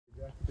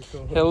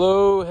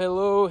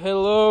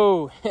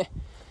Hello.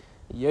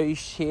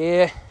 Yosh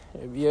here.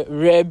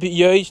 Reb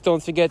Yosh,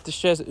 don't forget to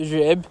stress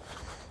Reb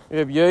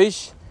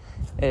Yosh.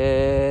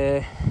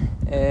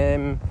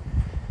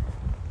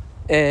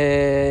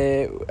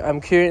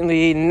 I'm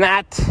currently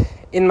not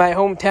in my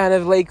hometown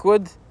of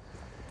Lakewood.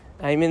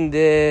 I'm in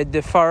the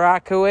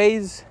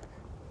Farakaways.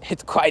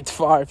 It's quite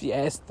far if you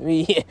asked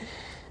me.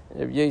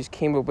 Reb Yosh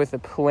came up with a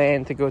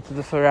plan to go to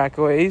the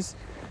Farakaways.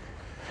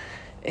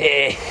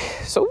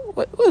 So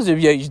what does Reb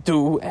Yosh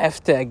do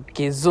after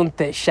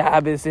Gesundte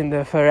Shabbos in the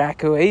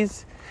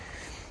Farakaways?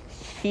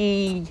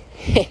 He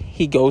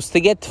goes to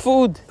get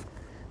food,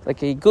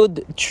 like a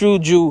good true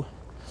Jew.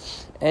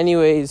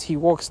 Anyways, he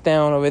walks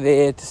down over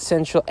there to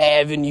Central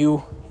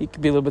Avenue. He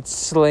could be a little bit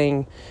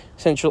slang.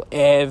 Central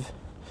Ave.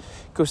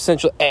 Goes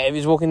Central Ave.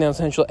 He's walking down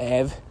Central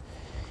Ave.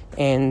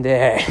 And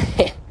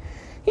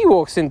he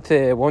walks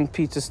into one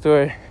pizza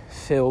store,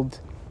 filled.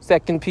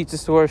 Second pizza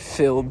store,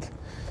 filled.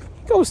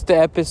 He goes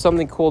to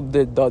something called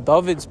the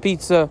David's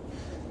Pizza.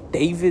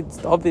 David's,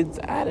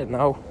 I don't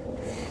know.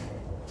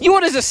 He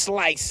orders a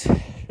slice.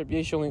 Reb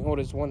Yosh only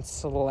orders one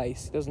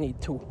slice. He doesn't need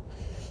two.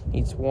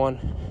 He needs one.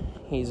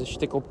 He's a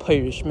shtickle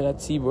Pirish,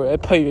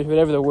 Pirish,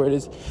 whatever the word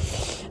is.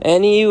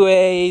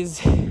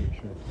 Anyways,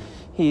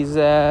 he's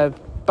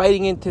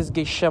biting into his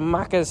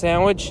geshamaka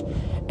sandwich,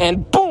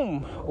 and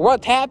boom!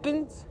 What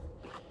happens?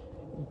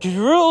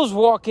 Girls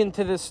walk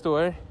into the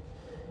store.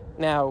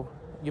 Now,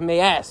 you may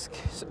ask,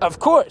 of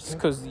course,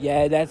 because,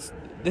 that's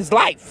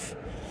life.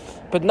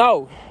 But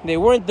no, they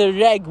weren't the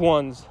reg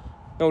ones.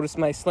 Notice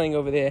my slang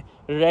over there.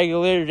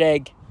 Regular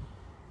reg.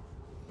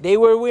 They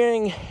were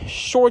wearing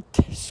short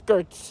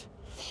skirts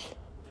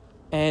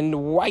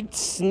and white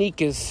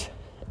sneakers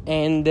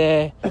and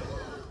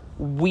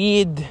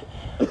weird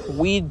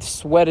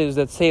sweaters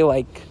that say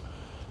like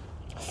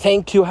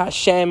 "Thank you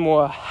Hashem"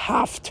 or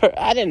 "Haftar."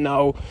 I don't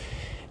know.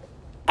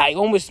 I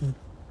almost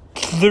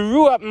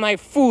threw up my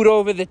food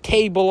over the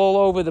table all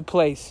over the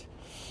place.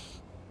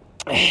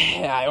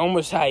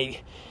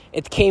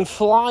 It came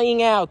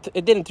flying out.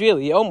 It didn't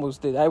really. It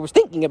almost did. I was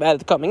thinking about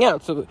it coming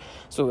out. So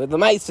the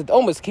mice, it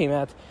almost came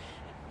out.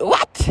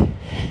 What?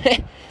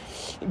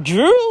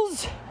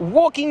 Girls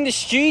walking the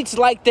streets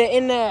like they're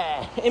in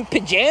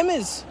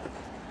pajamas,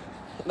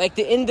 like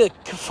they're in the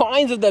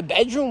confines of their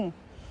bedroom.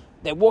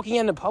 They're walking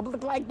in the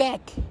public like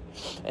that.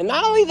 And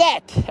not only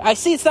that, I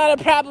see it's not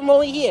a problem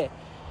only here.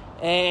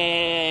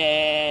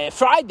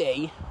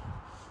 Friday,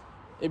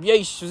 Reb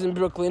Yosh was in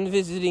Brooklyn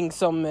visiting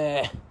some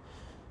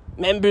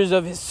members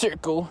of his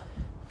circle,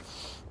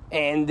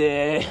 and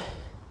I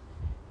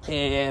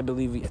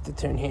believe we have to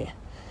turn here,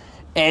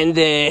 and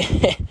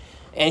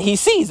he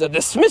sees a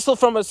dismissal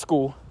from a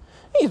school.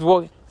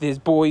 There's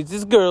boys,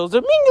 there's girls,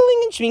 they're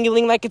mingling and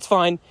schmingling like it's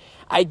fine.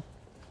 I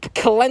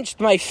clenched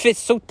my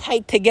fists so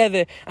tight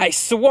together, I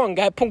swung,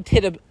 I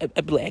hit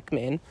a black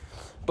man,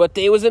 but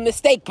it was a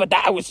mistake, but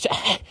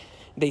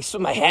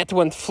my hat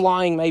went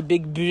flying, my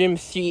big brim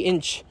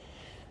 3-inch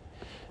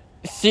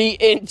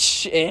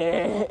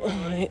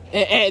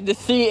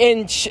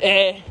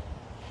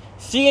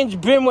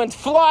brim went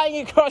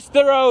flying across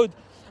the road.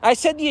 I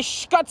said, you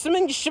shkutzim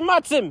and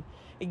shmutzim.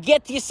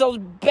 Get yourselves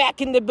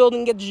back in the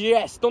building, get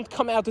dressed. Don't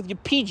come out with your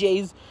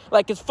PJs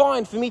like it's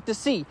fine for me to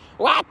see.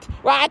 What?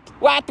 I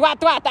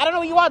don't know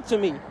what you want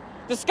from me.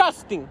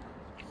 Disgusting.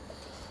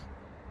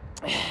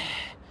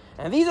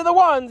 And these are the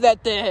ones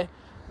that they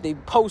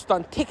post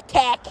on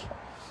TikTok.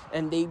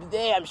 And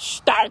I'm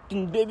stark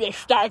and baby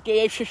stark.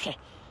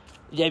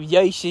 Reb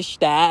Yosh is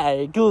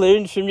stark.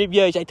 Learn from Reb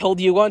Yosh. I told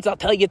you once, I'll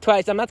tell you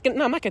twice. I'm not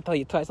gonna tell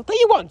you twice. I'll tell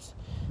you once.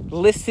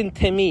 Listen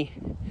to me.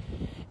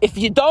 If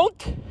you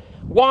don't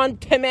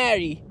want to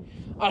marry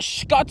a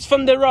schutz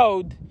from the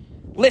road,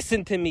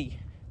 listen to me.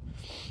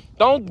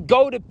 Don't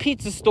go to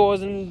pizza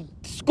stores and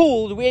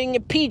schools wearing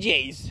your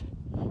PJs,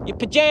 your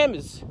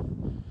pajamas.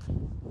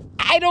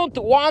 I don't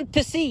want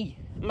to see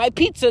my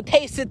pizza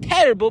tasted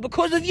terrible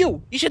because of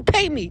you. You should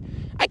pay me.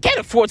 I can't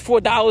afford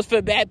 $4 for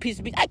a bad piece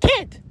of pizza.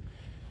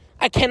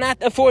 I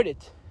cannot afford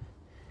it.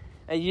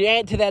 I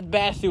ran to that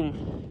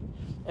bathroom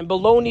and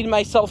baloneyed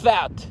myself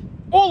out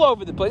all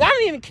over the place. I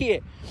don't even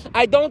care.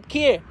 I don't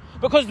care.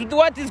 Because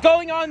what is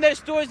going on in their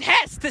stores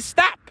has to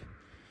stop.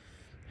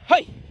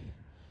 Hey,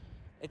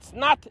 it's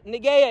not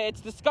negeya.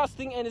 It's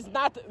disgusting, and it's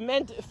not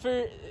meant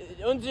for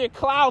unser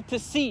cloud to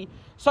see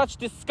such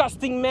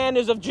disgusting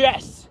manners of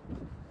dress.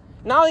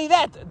 Not only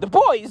that, the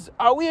boys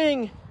are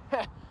wearing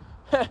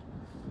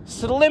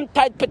slim,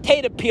 tight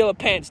potato peeler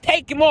pants.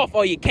 Take them off,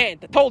 or you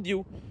can't. I told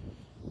you.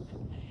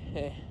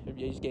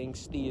 He's getting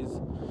steers.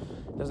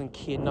 Doesn't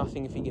care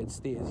nothing if he gets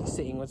steers. He's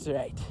saying what's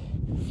right.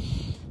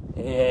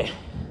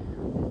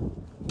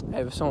 I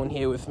have someone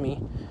here with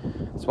me.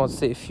 Just wants to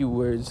say a few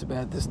words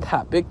about this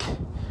topic.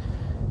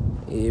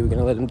 We're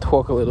gonna let him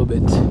talk a little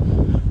bit.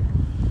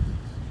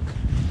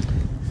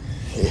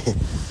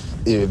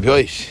 Reb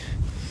Yosh,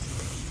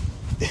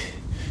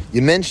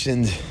 you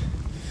mentioned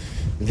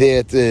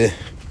that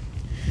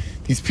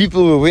these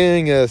people were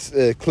wearing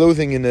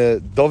clothing in a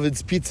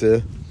David's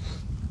Pizza.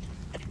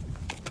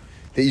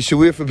 that you should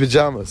wear for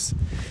pajamas.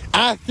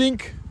 I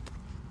think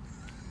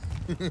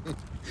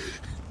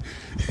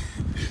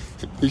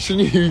you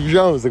shouldn't wear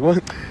pajamas. Like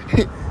what?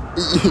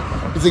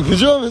 It's like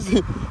pajamas.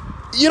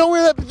 You don't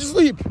wear that to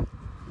sleep.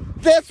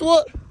 That's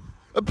what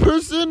a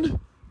person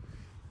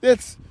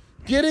that's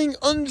getting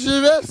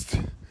undressed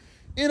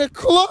in a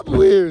club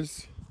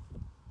wears.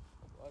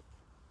 What?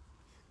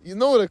 You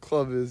know what a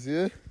club is,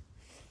 yeah?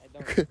 I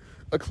don't.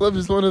 A club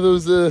is one of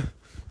those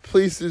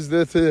places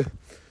that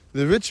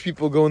the rich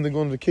people go when they go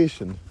on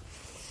vacation.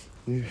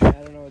 I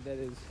don't know what that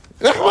is.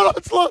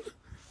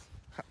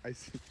 I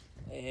see.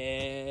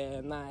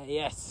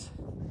 Yes.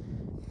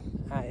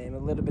 I am a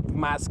little bit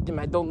masculine.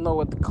 I don't know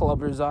what the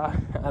clubbers are.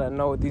 I don't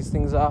know what these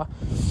things are.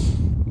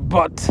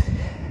 But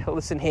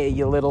listen here,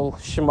 you little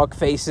schmuck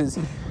faces.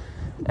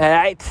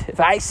 Alright? If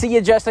I see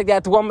you dressed like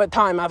that one more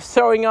time, I'm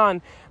throwing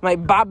on my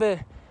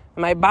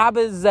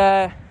baba's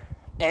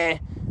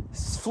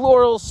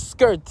floral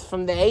skirt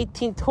from the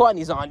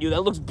 1820s on you.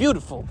 That looks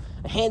beautiful.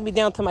 Hand me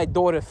down to my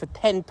daughter for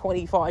 10,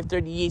 25,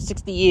 30 years,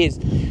 60 years.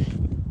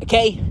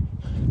 Okay?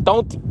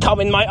 Don't come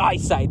in my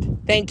eyesight.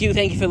 Thank you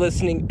for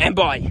listening, and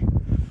bye.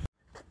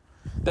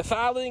 The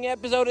following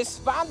episode is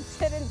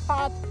sponsored in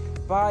part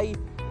by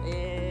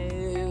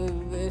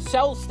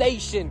Shell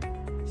Station.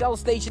 Shell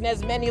Station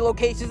has many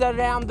locations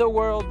around the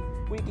world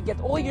where you can get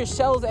all your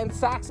shells and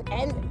socks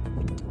and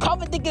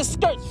coveted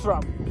skirts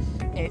from.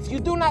 If you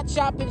do not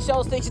shop in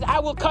Shell Station, I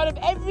will cut up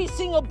every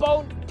single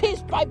bone,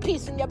 piece by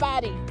piece in your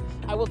body.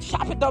 I will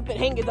chop it up and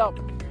hang it up.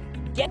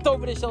 Get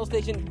over to Shell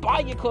Station, buy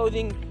your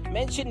clothing,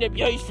 mention the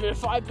Byosh for a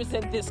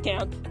 5%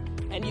 discount,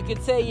 and you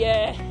can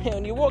say,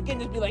 when you walk in,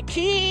 just be like,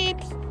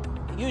 Keeps!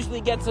 It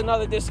usually gets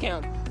another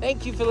discount.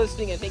 Thank you for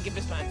listening, and thank you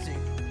for sponsoring.